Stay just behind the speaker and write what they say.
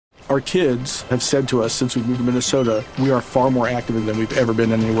Our kids have said to us since we moved to Minnesota, we are far more active than we've ever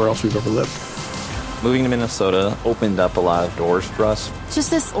been anywhere else we've ever lived. Moving to Minnesota opened up a lot of doors for us.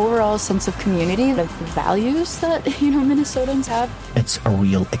 Just this overall sense of community, the values that, Minnesotans have. It's a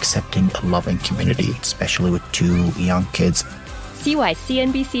real accepting, loving community, especially with 2 young kids. See why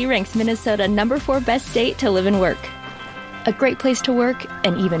CNBC ranks Minnesota number 4 best state to live and work. A great place to work,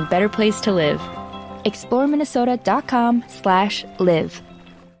 an even better place to live. ExploreMinnesota.com/live.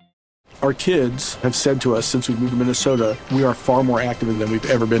 Our kids have said to us since we moved to Minnesota, we are far more active than we've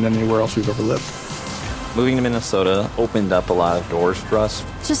ever been anywhere else we've ever lived. Moving to Minnesota opened up a lot of doors for us.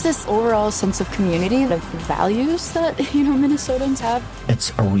 Just this overall sense of community, the values that, Minnesotans have.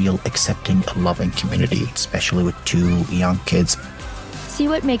 It's a real accepting, loving community, especially with 2 young kids. See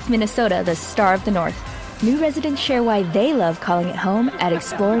what makes Minnesota the star of the North. New residents share why they love calling it home at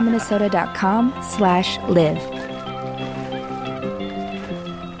ExploreMinnesota.com/live.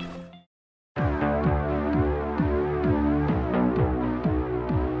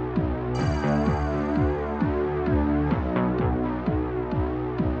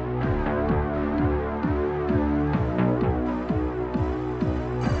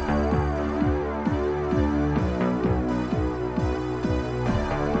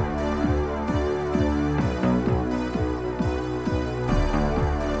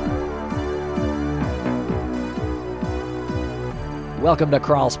 Welcome to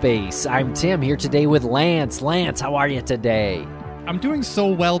Crawl Space. I'm Tim here today with Lance. Lance, how are you today? I'm doing so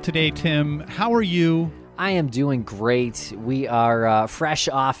well today, Tim. How are you? I am doing great. We are fresh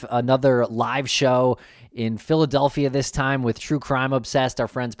off another live show in Philadelphia this time with True Crime Obsessed, our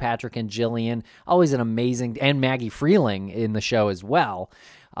friends Patrick and Jillian. Always an amazing, and Maggie Freeling in the show as well.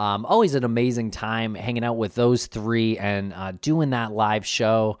 Always an amazing time hanging out with those 3 and doing that live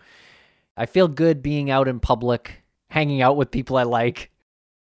show. I feel good being out in public, hanging out with people I like.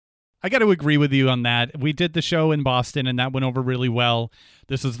 I got to agree with you on that. We did the show in Boston, and that went over really well.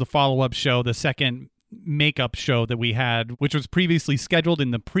 This is the follow-up show, the second makeup show that we had, which was previously scheduled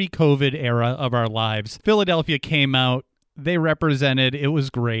in the pre-COVID era of our lives. Philadelphia came out. They represented. It was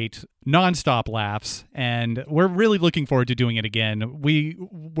great. Nonstop laughs. And we're really looking forward to doing it again. We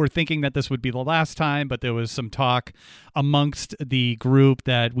were thinking that this would be the last time, but there was some talk amongst the group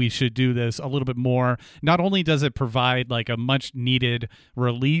that we should do this a little bit more. Not only does it provide like a much needed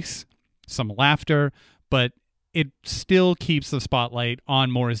release, some laughter, but it still keeps the spotlight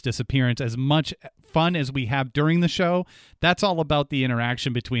on Maura's disappearance. As much fun as we have during the show, that's all about the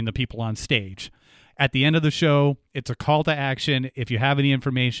interaction between the people on stage. At the end of the show, it's a call to action. If you have any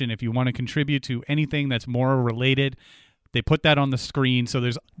information, if you want to contribute to anything that's Maura related, they put that on the screen. So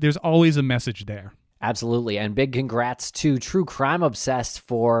there's always a message there. Absolutely. And big congrats to True Crime Obsessed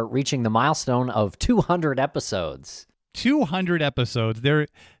for reaching the milestone of 200 episodes. 200 episodes. I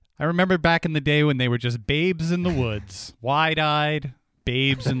remember back in the day when they were just babes in the woods, wide-eyed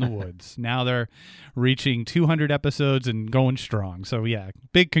babes in the woods. Now they're reaching 200 episodes and going strong. So yeah,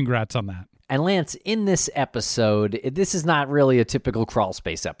 big congrats on that. And Lance, in this episode, this is not really a typical Crawl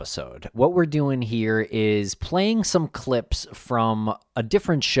Space episode. What we're doing here is playing some clips from a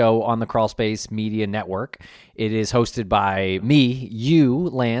different show on the Crawl Space Media Network. It is hosted by me, you,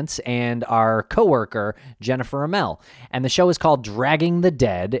 Lance, and our coworker, Jennifer Amell. And the show is called Dragging the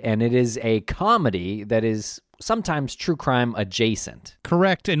Dead, and it is a comedy that is sometimes true crime adjacent.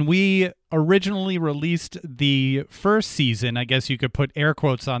 Correct. And we originally released the first season. I guess you could put air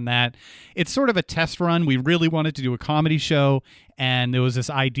quotes on that. It's sort of a test run. We really wanted to do a comedy show. And there was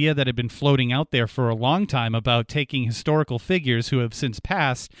this idea that had been floating out there for a long time about taking historical figures who have since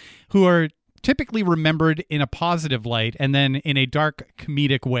passed, who are typically remembered in a positive light, and then in a dark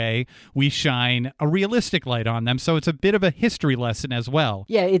comedic way, we shine a realistic light on them. So it's a bit of a history lesson as well.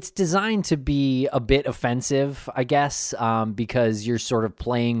 Yeah, it's designed to be a bit offensive, I guess, because you're sort of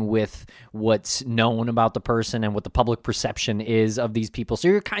playing with what's known about the person and what the public perception is of these people. So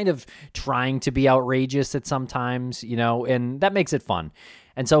you're kind of trying to be outrageous at sometimes, and that makes it fun.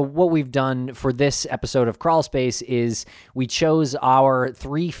 And so what we've done for this episode of Crawl Space is we chose our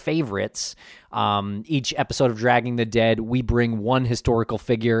 3 favorites. Each episode of Dragging the Dead, we bring one historical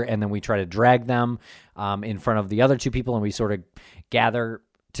figure and then we try to drag them in front of the other 2 people, and we sort of gather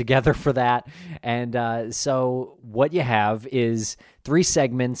together for that. And so what you have is 3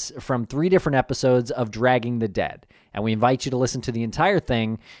 segments from 3 different episodes of Dragging the Dead. And we invite you to listen to the entire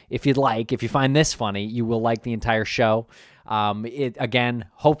thing if you'd like. If you find this funny, you will like the entire show. Again,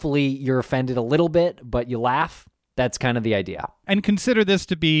 hopefully you're offended a little bit, but you laugh. That's kind of the idea. And consider this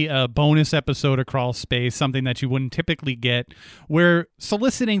to be a bonus episode of Crawl Space, something that you wouldn't typically get. We're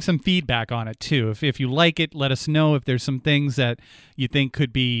soliciting some feedback on it, too. If you like it, let us know. If there's some things that you think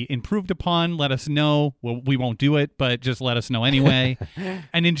could be improved upon, let us know. Well, we won't do it, but just let us know anyway.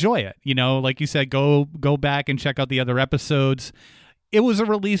 And enjoy it. You know, like you said, go back and check out the other episodes. It was a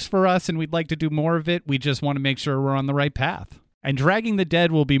release for us, and we'd like to do more of it. We just want to make sure we're on the right path. And Dragging the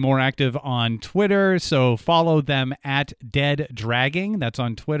Dead will be more active on Twitter, so follow them at Dead Dragging. That's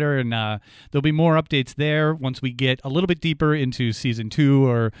on Twitter, and there'll be more updates there once we get a little bit deeper into season 2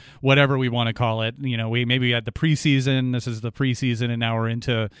 or whatever we want to call it. You know, we had the preseason. This is the preseason, and now we're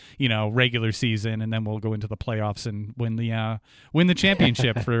into regular season, and then we'll go into the playoffs and win the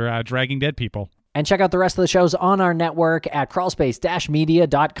championship for Dragging Dead people. And check out the rest of the shows on our network at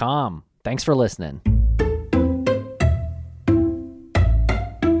crawlspace-media.com. Thanks for listening.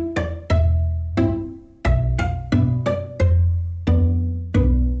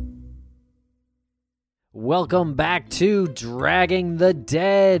 Welcome back to Dragging the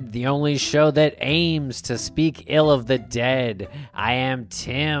Dead, the only show that aims to speak ill of the dead. I am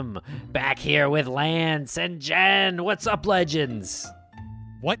Tim, back here with Lance and Jen. What's up, legends?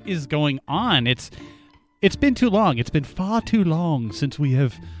 What is going on? It's been too long. It's been far too long since we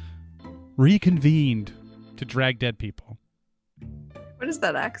have reconvened to drag dead people. What is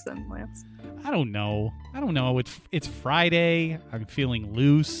that accent, Lance? I don't know. It's Friday. I'm feeling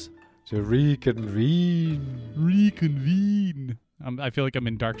loose. To reconvene. I feel like I'm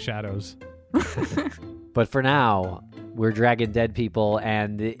in Dark Shadows. But for now, we're dragging dead people,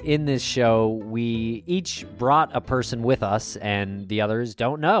 and in this show, we each brought a person with us, and the others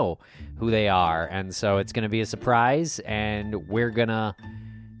don't know who they are, and so it's going to be a surprise, and we're gonna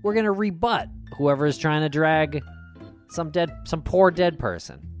rebut whoever is trying to drag some poor dead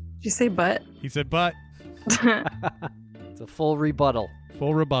person. Did you say butt? He said butt. It's a full rebuttal.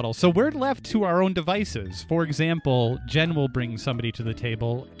 Full rebuttal. So we're left to our own devices. For example, Jen will bring somebody to the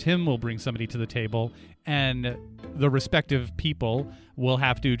table, Tim will bring somebody to the table, and the respective people will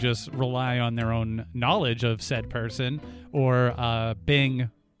have to just rely on their own knowledge of said person or Bing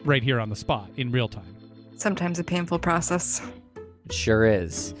right here on the spot in real time. Sometimes a painful process. It sure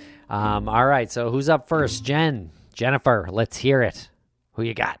is. All right, so who's up first? Jennifer, let's hear it. Who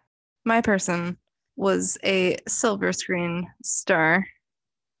you got? My person was a silver screen star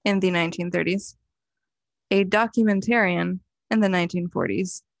in the 1930s, a documentarian in the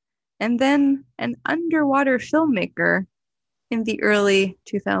 1940s, and then an underwater filmmaker in the early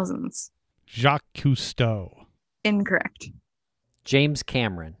 2000s. Jacques Cousteau. Incorrect. James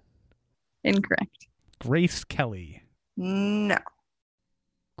Cameron. Incorrect. Grace Kelly. No.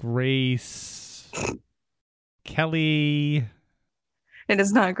 Grace Kelly. It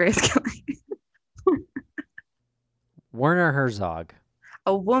is not Grace Kelly. Werner Herzog.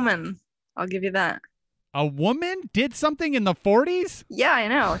 A woman. I'll give you that. A woman did something in the 40s? Yeah, I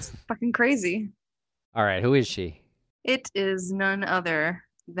know. It's fucking crazy. All right, who is she? It is none other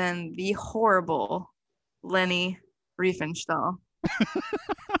than the horrible Leni Riefenstahl.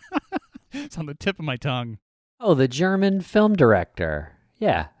 It's on the tip of my tongue. Oh, the German film director.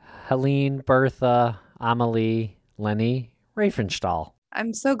 Yeah. Helene, Bertha, Amelie, Leni Riefenstahl.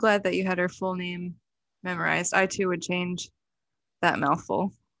 I'm so glad that you had her full name memorized. I too would change that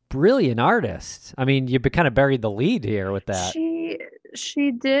mouthful. Brilliant artist. I mean, you kind of buried the lead here with that.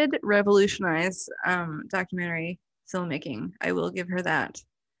 She did revolutionize documentary filmmaking. I will give her that.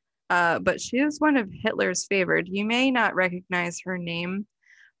 But she is one of Hitler's favored. You may not recognize her name,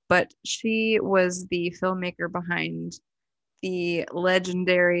 but she was the filmmaker behind the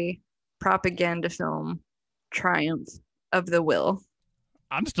legendary propaganda film Triumph of the Will.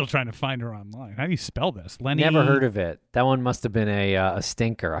 I'm still trying to find her online. How do you spell this? Leni? Never heard of it. That one must have been a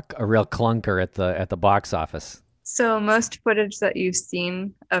stinker, a real clunker at the box office. So most footage that you've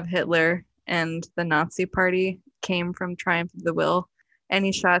seen of Hitler and the Nazi Party came from Triumph of the Will.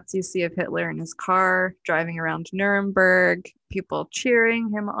 Any shots you see of Hitler in his car, driving around Nuremberg, people cheering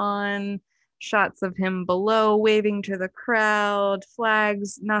him on, shots of him below, waving to the crowd,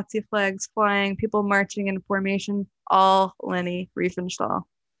 flags, Nazi flags flying, people marching in formation, all Leni Riefenstahl.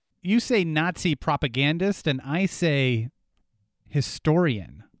 You say Nazi propagandist, and I say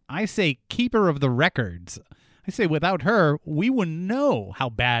historian. I say keeper of the records. I say without her, we wouldn't know how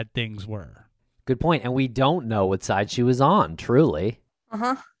bad things were. Good point. And we don't know what side she was on, truly.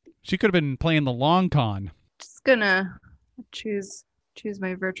 Uh-huh. She could have been playing the long con. Just gonna choose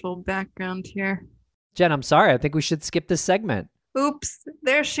my virtual background here. Jen, I'm sorry. I think we should skip this segment. Oops.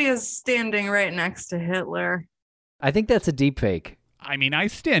 There she is standing right next to Hitler. I think that's a deep fake. I mean, I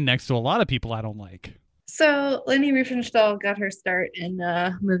stand next to a lot of people I don't like. So Leni Riefenstahl got her start in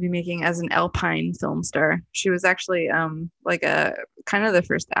movie making as an Alpine film star. She was actually like a kind of the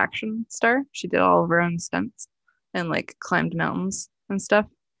first action star. She did all of her own stunts and like climbed mountains and stuff.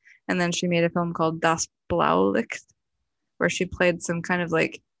 And then she made a film called Das Blaulicht, where she played some kind of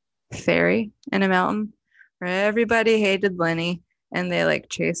like fairy in a mountain where everybody hated Leni and they like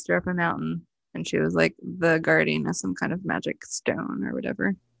chased her up a mountain and she was like the guardian of some kind of magic stone or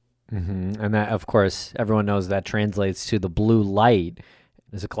whatever. Mm-hmm. And that, of course, everyone knows that translates to The Blue Light.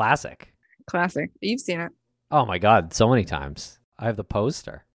 It's a classic. Classic. You've seen it. Oh my God, so many times. I have the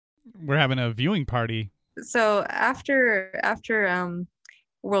poster. We're having a viewing party. So after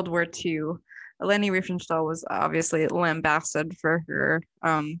World War II, Leni Riefenstahl was obviously lambasted for her,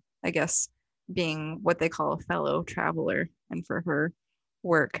 I guess, being what they call a fellow traveler and for her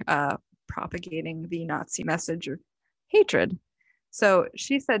work propagating the Nazi message of hatred. So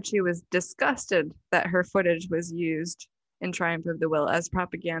she said she was disgusted that her footage was used in Triumph of the Will as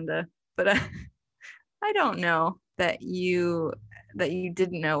propaganda, but I don't know that you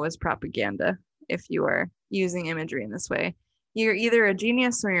didn't know was propaganda if you are using imagery in this way. You're either a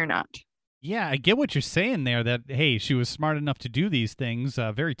genius or you're not. Yeah, I get what you're saying there, that, hey, she was smart enough to do these things,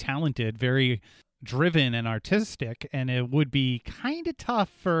 very talented, very driven and artistic, and it would be kind of tough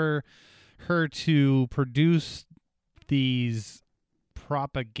for her to produce these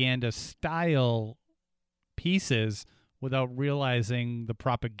propaganda style pieces without realizing the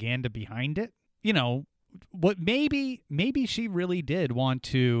propaganda behind it. You know, what maybe she really did want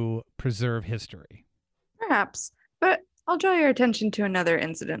to preserve history. Perhaps, but I'll draw your attention to another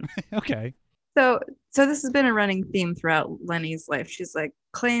incident. Okay. So this has been a running theme throughout Leni's life. She's like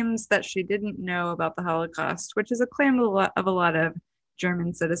claims that she didn't know about the Holocaust, which is a claim of a lot of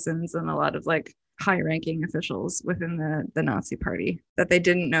German citizens and a lot of like high-ranking officials within the Nazi party, that they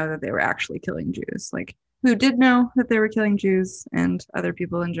didn't know that they were actually killing Jews. Like, who did know that they were killing Jews and other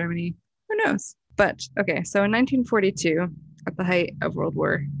people in Germany? Who knows? But okay, so in 1942, at the height of World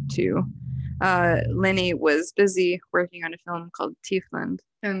War II, Leni was busy working on a film called Tiefland,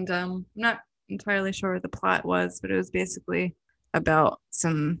 and I'm not entirely sure what the plot was, but it was basically about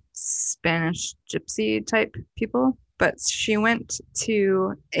some Spanish gypsy type people. But she went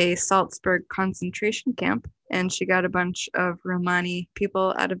to a Salzburg concentration camp and she got a bunch of Romani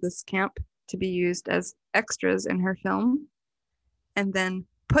people out of this camp to be used as extras in her film and then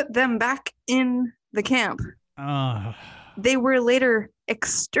put them back in the camp. They were later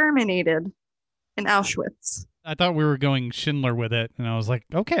exterminated in Auschwitz. I thought we were going Schindler with it, and I was like,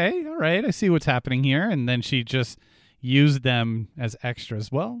 okay, all right, I see what's happening here. And then she just used them as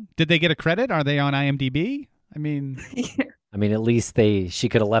extras. Well, did they get a credit? Are they on IMDb? I mean, Yeah. I mean, at least she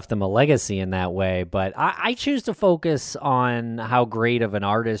could have left them a legacy in that way. But I choose to focus on how great of an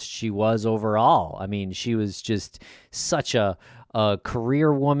artist she was overall. I mean, she was just such a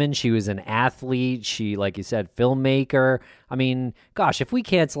career woman. She was an athlete. She, like you said, filmmaker. I mean, gosh, if we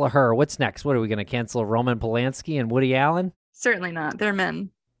cancel her, what's next? What are we going to cancel? Roman Polanski and Woody Allen? Certainly not. They're men.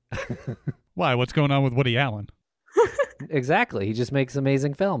 Why? What's going on with Woody Allen? Exactly. He just makes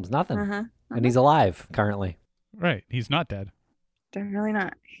amazing films. Nothing. And he's alive currently. Right. He's not dead. Definitely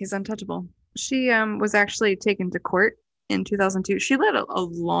not. He's untouchable. She was actually taken to court in 2002. She led a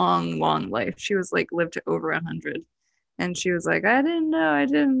long, long life. She was like lived to over 100. And she was like, I didn't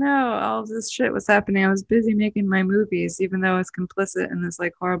know all of this shit was happening. I was busy making my movies, even though I was complicit in this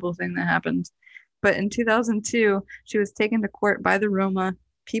like horrible thing that happened. But in 2002, she was taken to court by the Roma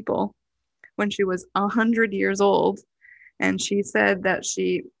people when she was 100 years old. And she said that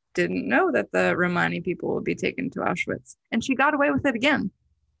she didn't know that the Romani people would be taken to Auschwitz. And she got away with it again.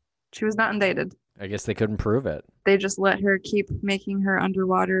 She was not indicted. I guess they couldn't prove it. They just let her keep making her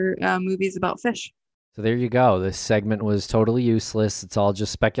underwater movies about fish. So there you go. This segment was totally useless. It's all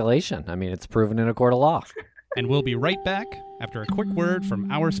just speculation. I mean, it's proven in a court of law. And we'll be right back after a quick word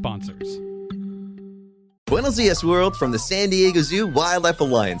from our sponsors. Buenos dias, world, from the San Diego Zoo Wildlife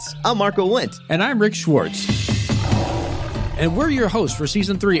Alliance. I'm Marco Wendt. And I'm Rick Schwartz. And we're your hosts for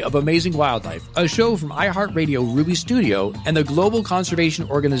Season 3 of Amazing Wildlife, a show from iHeartRadio Ruby Studio and the global conservation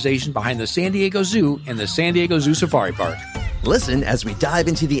organization behind the San Diego Zoo and the San Diego Zoo Safari Park. Listen as we dive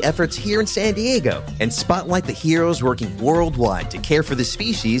into the efforts here in San Diego and spotlight the heroes working worldwide to care for the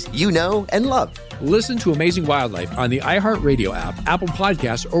species you know and love. Listen to Amazing Wildlife on the iHeartRadio app, Apple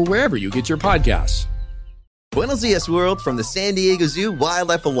Podcasts, or wherever you get your podcasts. Buenos dias, world, from the San Diego Zoo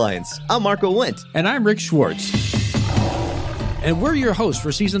Wildlife Alliance. I'm Marco Wendt. And I'm Rick Schwartz. And we're your hosts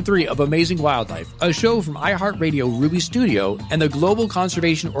for Season 3 of Amazing Wildlife, a show from iHeartRadio Ruby Studio and the global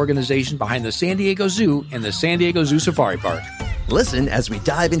conservation organization behind the San Diego Zoo and the San Diego Zoo Safari Park. Listen as we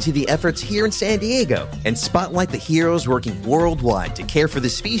dive into the efforts here in San Diego and spotlight the heroes working worldwide to care for the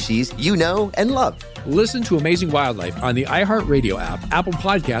species you know and love. Listen to Amazing Wildlife on the iHeartRadio app, Apple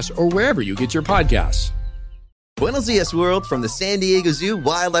Podcasts, or wherever you get your podcasts. Buenos dias, world, from the San Diego Zoo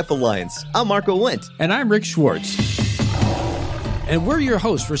Wildlife Alliance. I'm Marco Wendt. And I'm Rick Schwartz. And we're your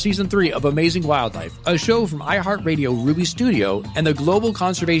hosts for Season 3 of Amazing Wildlife, a show from iHeartRadio Ruby Studio and the global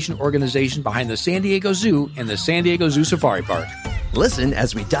conservation organization behind the San Diego Zoo and the San Diego Zoo Safari Park. Listen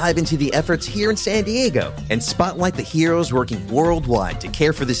as we dive into the efforts here in San Diego and spotlight the heroes working worldwide to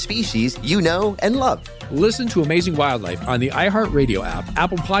care for the species you know and love. Listen to Amazing Wildlife on the iHeartRadio app,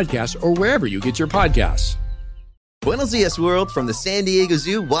 Apple Podcasts, or wherever you get your podcasts. Buenos dias, world, from the San Diego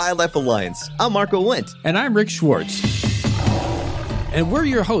Zoo Wildlife Alliance. I'm Marco Wendt. And I'm Rick Schwartz. And we're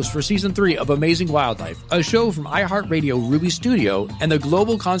your hosts for Season 3 of Amazing Wildlife, a show from iHeartRadio Ruby Studio and the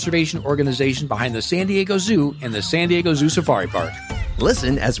global conservation organization behind the San Diego Zoo and the San Diego Zoo Safari Park.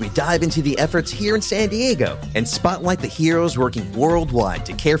 Listen as we dive into the efforts here in San Diego and spotlight the heroes working worldwide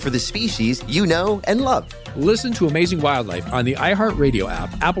to care for the species you know and love. Listen to Amazing Wildlife on the iHeartRadio app,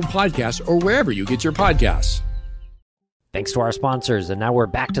 Apple Podcasts, or wherever you get your podcasts. Thanks to our sponsors, and now we're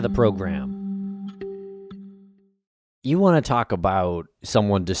back to the program. You want to talk about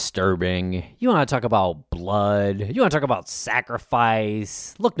someone disturbing, you want to talk about blood, you want to talk about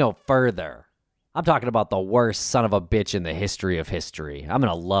sacrifice, look no further. I'm talking about the worst son of a bitch in the history of history. I'm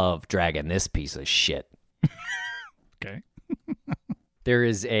going to love dragging this piece of shit. Okay. There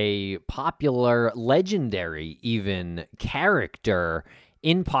is a popular, legendary even, character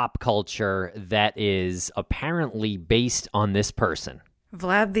in pop culture that is apparently based on this person.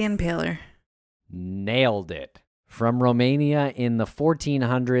 Vlad the Impaler. Nailed it. From Romania in the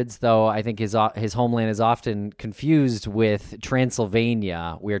 1400s, though I think his homeland is often confused with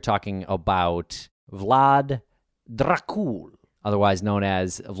Transylvania. We are talking about Vlad Dracul, otherwise known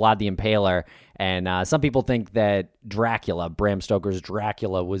as Vlad the Impaler. And some people think that Dracula, Bram Stoker's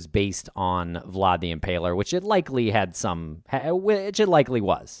Dracula, was based on Vlad the Impaler, which it likely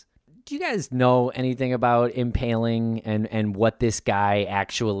was. Do you guys know anything about impaling and what this guy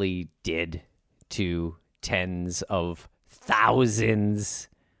actually did to tens of thousands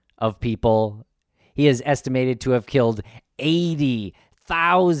of people? He is estimated to have killed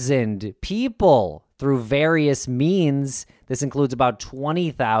 80,000 people through various means. This includes about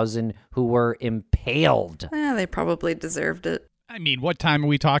 20,000 who were impaled. They probably deserved it. I mean, what time are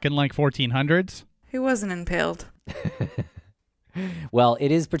we talking, like 1400s? He wasn't impaled. Well,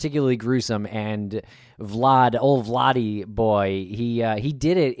 it is particularly gruesome, and Vlad, old Vladdy boy, he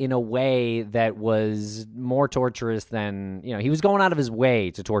did it in a way that was more torturous than, he was going out of his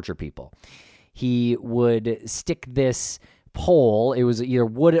way to torture people. He would stick this pole, it was either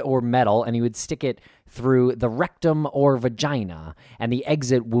wood or metal, and he would stick it through the rectum or vagina, and the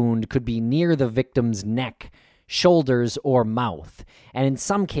exit wound could be near the victim's neck, shoulders, or mouth. And in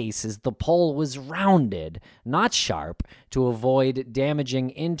some cases, the pole was rounded, not sharp, to avoid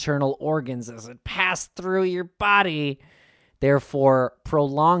damaging internal organs as it passed through your body, therefore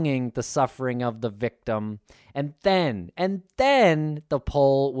prolonging the suffering of the victim. And then the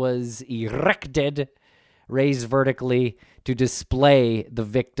pole was erected, raised vertically to display the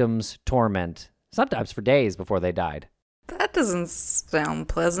victim's torment, sometimes for days before they died. That doesn't sound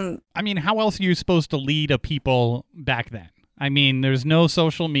pleasant. I mean, how else are you supposed to lead a people back then? I mean, there's no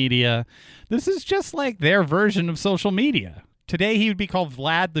social media. This is just like their version of social media. Today, he would be called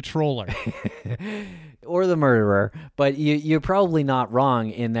Vlad the Troller. Or the murderer. But you're probably not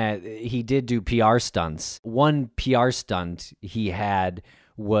wrong in that he did do PR stunts. One PR stunt he had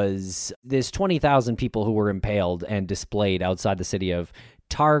was there's 20,000 people who were impaled and displayed outside the city of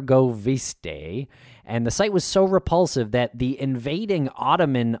Targoviste, and the sight was so repulsive that the invading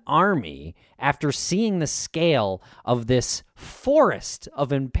Ottoman army, after seeing the scale of this forest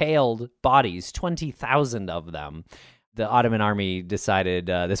of impaled bodies, 20,000 of them, the Ottoman army decided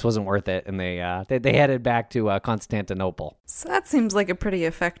this wasn't worth it, and they headed back to Constantinople. So that seems like a pretty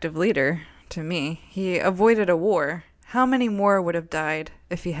effective leader to me. He avoided a war. How many more would have died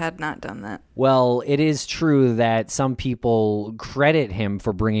if he had not done that? Well, it is true that some people credit him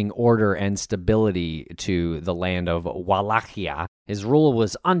for bringing order and stability to the land of Wallachia. His rule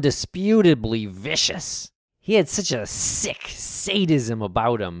was undisputably vicious. He had such a sick sadism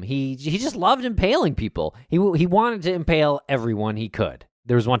about him. He just loved impaling people. He wanted to impale everyone he could.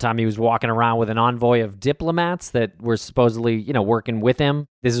 There was one time he was walking around with an envoy of diplomats that were supposedly, working with him.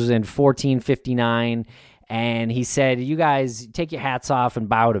 This was in 1459. And he said, you guys take your hats off and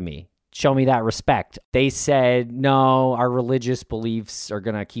bow to me. Show me that respect. They said, no, our religious beliefs are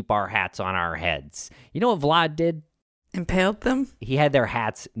going to keep our hats on our heads. You know what Vlad did? Impaled them? He had their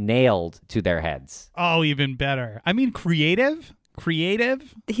hats nailed to their heads. Oh, even better. I mean, creative.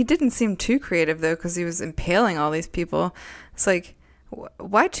 He didn't seem too creative, though, because he was impaling all these people. It's like,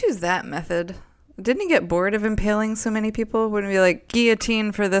 why choose that method? Didn't he get bored of impaling so many people? Wouldn't he be like,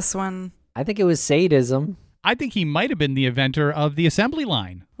 guillotine for this one? I think it was sadism. I think he might have been the inventor of the assembly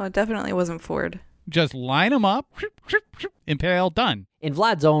line. Well, it definitely wasn't Ford. Just line them up, impale, done. In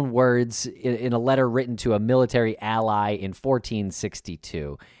Vlad's own words, in a letter written to a military ally in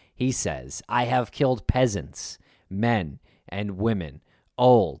 1462, he says, I have killed peasants, men and women,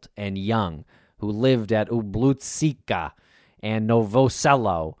 old and young, who lived at Ublutsika and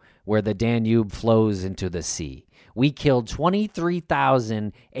Novoselo, where the Danube flows into the sea. We killed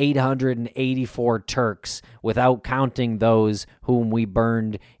 23,884 Turks without counting those whom we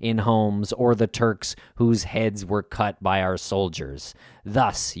burned in homes or the Turks whose heads were cut by our soldiers.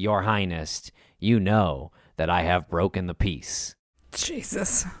 Thus, Your Highness, you know that I have broken the peace.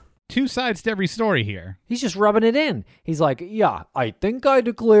 Jesus. Two sides to every story here. He's just rubbing it in. He's like, yeah, I think I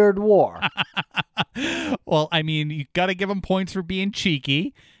declared war. Well, I mean, you got to give him points for being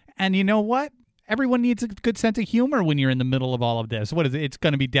cheeky. And you know what? Everyone needs a good sense of humor when you're in the middle of all of this. What is it? It's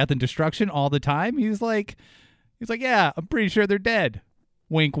going to be death and destruction all the time. He's like, yeah, I'm pretty sure they're dead.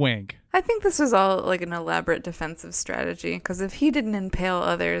 Wink, wink. I think this was all like an elaborate defensive strategy, because if he didn't impale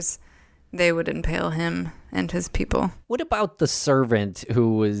others, they would impale him and his people. What about the servant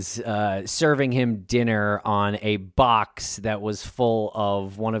who was serving him dinner on a box that was full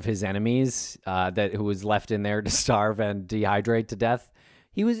of one of his enemies who was left in there to starve and dehydrate to death?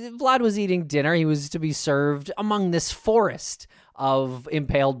 Vlad was eating dinner. He was to be served among this forest of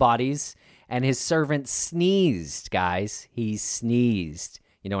impaled bodies, and his servant sneezed, guys. He sneezed.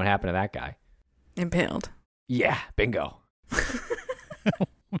 You know what happened to that guy? Impaled. Yeah, bingo.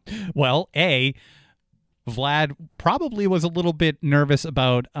 Well, Vlad probably was a little bit nervous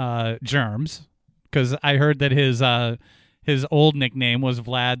about germs, because I heard that his old nickname was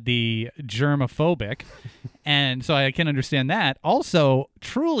Vlad the Germophobic, and so I can understand that. Also,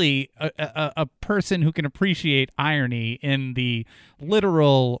 truly a person who can appreciate irony in the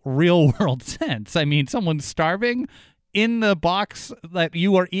literal real-world sense. I mean, someone's starving in the box that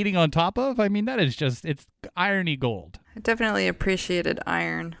you are eating on top of. I mean, that is just, it's irony gold. I definitely appreciated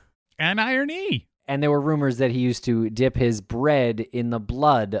iron. And irony. And there were rumors that he used to dip his bread in the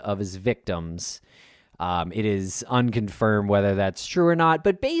blood of his victims. It is unconfirmed whether that's true or not,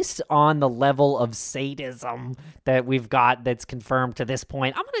 but based on the level of sadism that we've got that's confirmed to this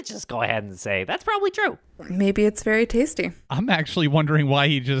point, I'm going to just go ahead and say that's probably true. Maybe it's very tasty. I'm actually wondering why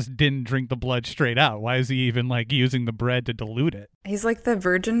he just didn't drink the blood straight out. Why is he even like using the bread to dilute it? He's like the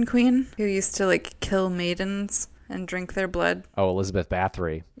Virgin Queen who used to like kill maidens and drink their blood. Oh, Elizabeth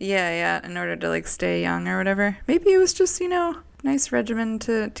Bathory. Yeah, in order to like stay young or whatever. Maybe it was just, nice regimen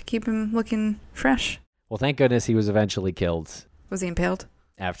to keep him looking fresh. Well, thank goodness he was eventually killed. Was he impaled?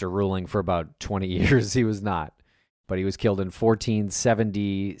 After ruling for about 20 years, he was not. But he was killed in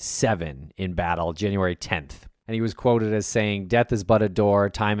 1477 in battle, January 10th. And he was quoted as saying, "Death is but a door,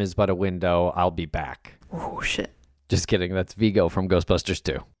 time is but a window, I'll be back." Oh, shit. Just kidding, that's Vigo from Ghostbusters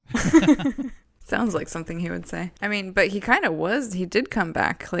 2. Sounds like something he would say. I mean, but he kind of was. He did come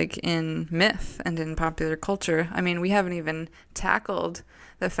back, like, in myth and in popular culture. I mean, we haven't even tackled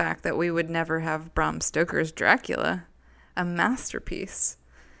the fact that we would never have Bram Stoker's Dracula, a masterpiece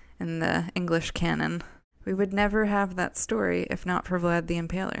in the English canon. We would never have that story if not for Vlad the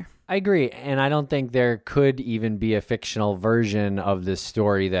Impaler. I agree, and I don't think there could even be a fictional version of this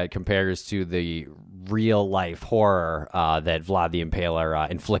story that compares to the real-life horror that Vlad the Impaler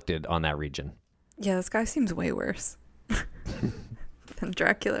inflicted on that region. Yeah, this guy seems way worse than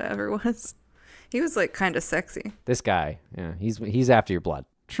Dracula ever was. He was, like, kind of sexy. This guy, yeah, he's after your blood.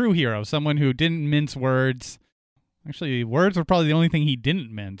 True hero, someone who didn't mince words. Actually, words were probably the only thing he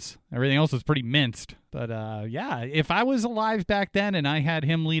didn't mince. Everything else was pretty minced. But yeah, if I was alive back then and I had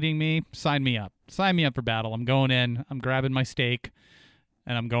him leading me, sign me up. Sign me up for battle. I'm going in. I'm grabbing my stake,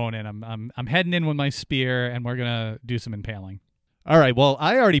 and I'm going in. I'm heading in with my spear, and we're gonna do some impaling. All right. Well,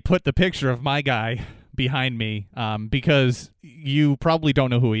 I already put the picture of my guy behind me because you probably don't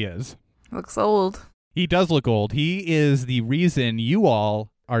know who he is. Looks old. He does look old. He is the reason you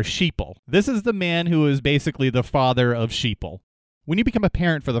all are sheeple. This is the man who is basically the father of sheeple. When you become a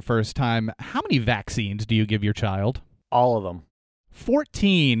parent for the first time, how many vaccines do you give your child? All of them.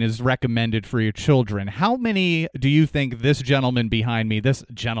 14 is recommended for your children. How many do you think this animal behind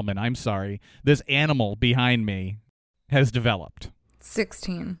me has developed?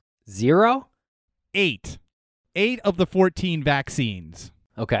 16. 0? 8. 8 of the 14 vaccines.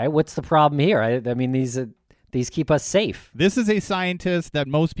 Okay, what's the problem here? I mean, These keep us safe. This is a scientist that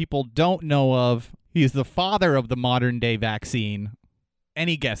most people don't know of. He's the father of the modern day vaccine.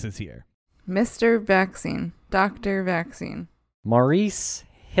 Any guesses here? Mr. Vaccine. Dr. Vaccine. Maurice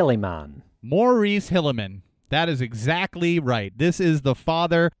Hilleman. Maurice Hilleman. That is exactly right. This is the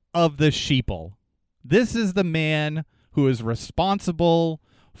father of the sheeple. This is the man who is responsible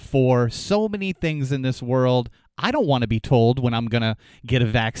for so many things in this world. I don't want to be told when I'm going to get a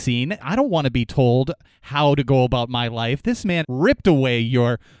vaccine. I don't want to be told how to go about my life. This man ripped away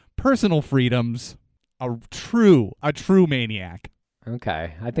your personal freedoms. A true maniac.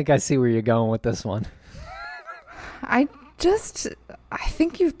 Okay, I think I see where you're going with this one. I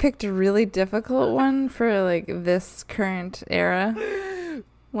think you've picked a really difficult one for like this current era,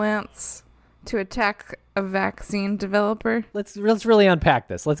 Lance, to attack a vaccine developer. Let's really unpack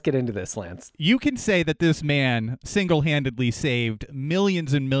this. Let's get into this, Lance. You can say that this man single-handedly saved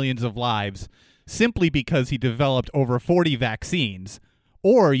millions and millions of lives simply because he developed over 40 vaccines.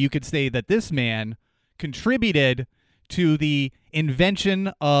 Or you could say that this man contributed to the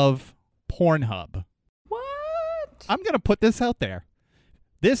invention of Pornhub. What? I'm going to put this out there.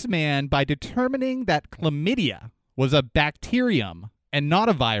 This man, by determining that chlamydia was a bacterium and not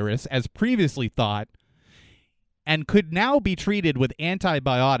a virus, as previously thought, and could now be treated with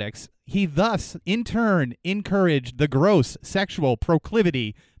antibiotics, he thus, in turn, encouraged the gross sexual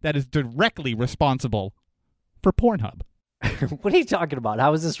proclivity that is directly responsible for Pornhub. What are you talking about?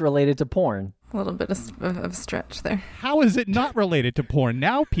 How is this related to porn? A little bit of stretch there. How is it not related to porn?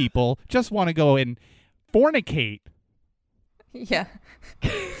 Now people just want to go and fornicate. Yeah.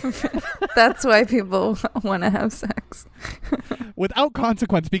 That's why people want to have sex. Without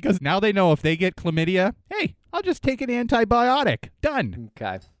consequence, because now they know if they get chlamydia, hey, I'll just take an antibiotic. Done.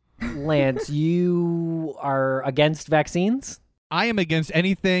 Okay. Lance, you are against vaccines? I am against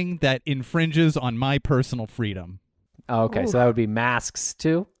anything that infringes on my personal freedom. Okay, so that would be masks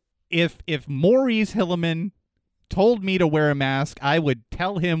too? If Maurice Hilleman told me to wear a mask, I would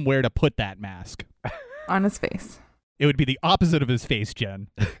tell him where to put that mask. On his face. It would be the opposite of his face, Jen.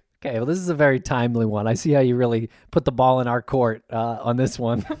 Okay, well, this is a very timely one. I see how you really put the ball in our court on this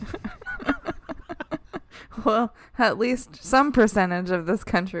one. Well, at least some percentage of this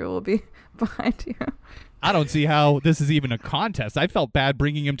country will be behind you. I don't see how this is even a contest. I felt bad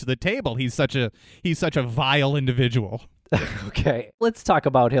bringing him to the table. He's such a vile individual. Okay, let's talk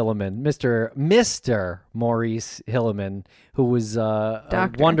about Hilleman, Mr. Maurice Hilleman, who was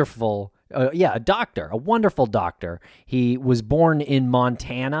a wonderful, a doctor, a wonderful doctor. He was born in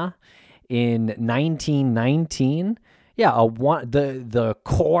Montana in 1919. Yeah, the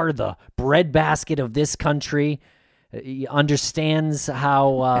core, the breadbasket of this country. He understands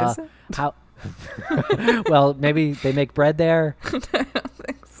how well, maybe they make bread there. I don't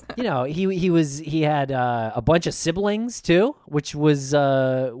think so. You know, he had a bunch of siblings too, which was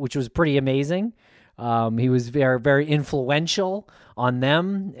pretty amazing. He was very, very influential on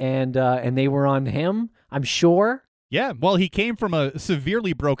them, and they were on him, I'm sure. Yeah, well, he came from a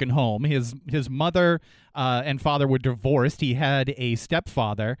severely broken home. His mother and father were divorced. He had a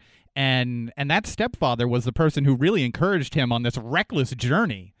stepfather, and that stepfather was the person who really encouraged him on this reckless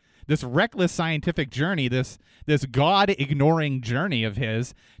journey. This reckless scientific journey, this God-ignoring journey of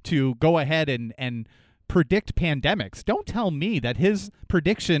his to go ahead and predict pandemics. Don't tell me that his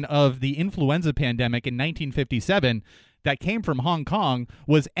prediction of the influenza pandemic in 1957 that came from Hong Kong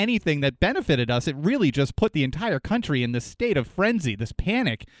was anything that benefited us. It really just put the entire country in this state of frenzy, this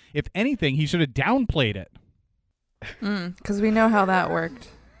panic. If anything, he should have downplayed it. Because we know how that worked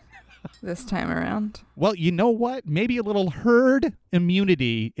this time around. Well, you know what? Maybe a little herd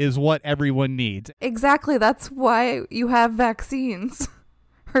immunity is what everyone needs. Exactly. That's why you have vaccines.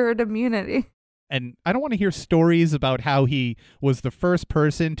 Herd immunity. And I don't want to hear stories about how he was the first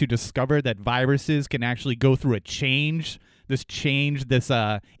person to discover that viruses can actually go through a change, this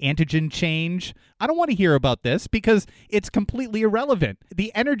antigen change. I don't want to hear about this because it's completely irrelevant.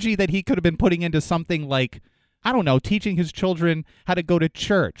 The energy that he could have been putting into something like, I don't know, teaching his children how to go to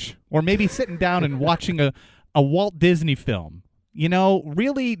church, or maybe sitting down and watching a Walt Disney film. You know,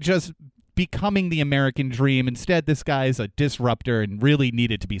 really just becoming the American dream. Instead, this guy's a disruptor and really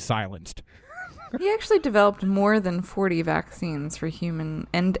needed to be silenced. He actually developed more than 40 vaccines for human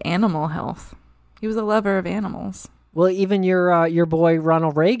and animal health. He was a lover of animals. Well, even your boy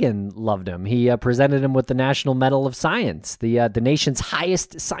Ronald Reagan loved him. He presented him with the National Medal of Science, the nation's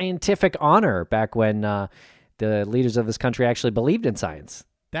highest scientific honor back when the leaders of this country actually believed in science.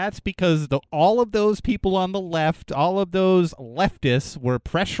 That's because all of those people on the left, all of those leftists were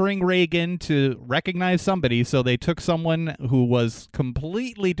pressuring Reagan to recognize somebody, so they took someone who was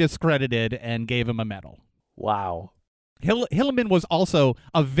completely discredited and gave him a medal. Wow. Hillerman was also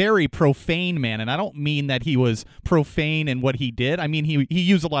a very profane man, and I don't mean that he was profane in what he did. I mean he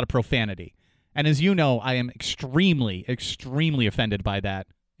used a lot of profanity. And as you know, I am extremely, extremely offended by that.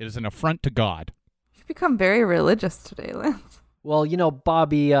 It is an affront to God. You've become very religious today, Lance. Well,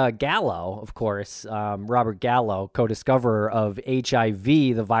 Bobby Gallo, of course, Robert Gallo, co-discoverer of HIV,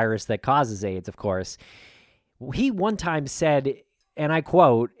 the virus that causes AIDS, of course, he one time said, and I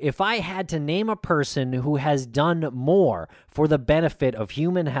quote, "If I had to name a person who has done more for the benefit of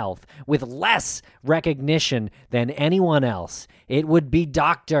human health with less recognition than anyone else, it would be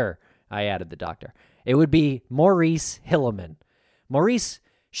Dr." I added the doctor. It would be Maurice Hillerman. Maurice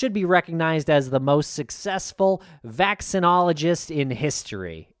should be recognized as the most successful vaccinologist in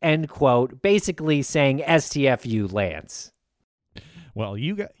history. End quote. Basically saying STFU, Lance. Well,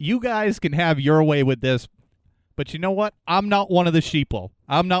 you guys can have your way with this, but you know what? I'm not one of the sheeple.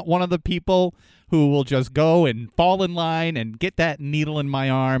 I'm not one of the people who will just go and fall in line and get that needle in my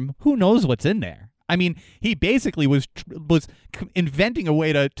arm. Who knows what's in there? I mean, he basically was inventing a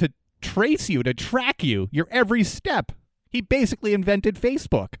way to trace you, to track you, your every step. He basically invented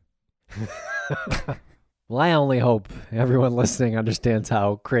Facebook. Well, I only hope everyone listening understands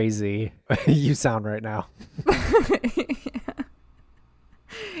how crazy you sound right now.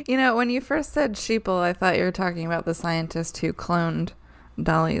 Yeah. When you first said sheeple, I thought you were talking about the scientist who cloned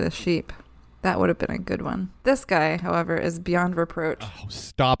Dolly the sheep. That would have been a good one. This guy, however, is beyond reproach. Oh,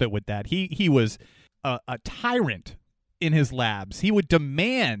 stop it with that. He was a tyrant in his labs. He would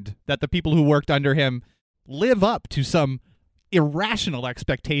demand that the people who worked under him live up to some irrational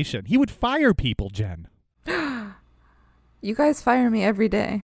expectation. He would fire people, Jen. You guys fire me every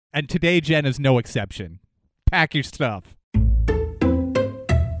day. And today, Jen, is no exception. Pack your stuff.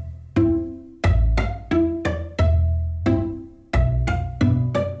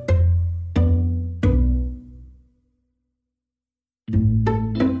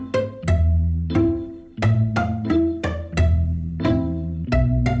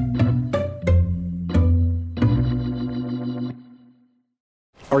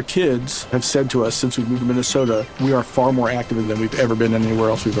 Our kids have said to us since we moved to Minnesota, we are far more active than we've ever been anywhere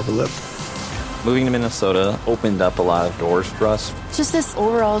else we've ever lived. Moving to Minnesota opened up a lot of doors for us. Just this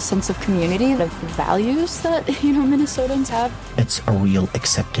overall sense of community, the values that, Minnesotans have. It's a real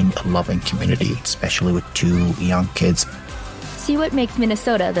accepting, loving community, especially with 2 young kids. See what makes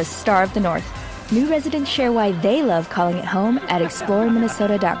Minnesota the star of the North. New residents share why they love calling it home at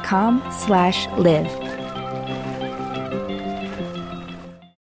exploreminnesota.com/live.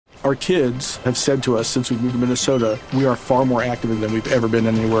 Our kids have said to us since we moved to Minnesota, we are far more active than we've ever been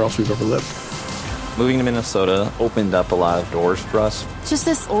anywhere else we've ever lived. Moving to Minnesota opened up a lot of doors for us. Just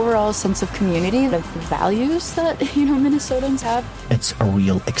this overall sense of community, the values that, Minnesotans have. It's a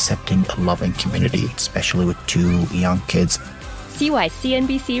real accepting, loving community, especially with 2 young kids. See why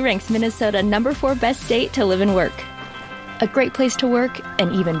CNBC ranks Minnesota number 4 best state to live and work. A great place to work,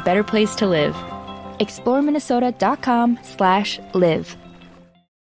 an even better place to live. exploreminnesota.com/live.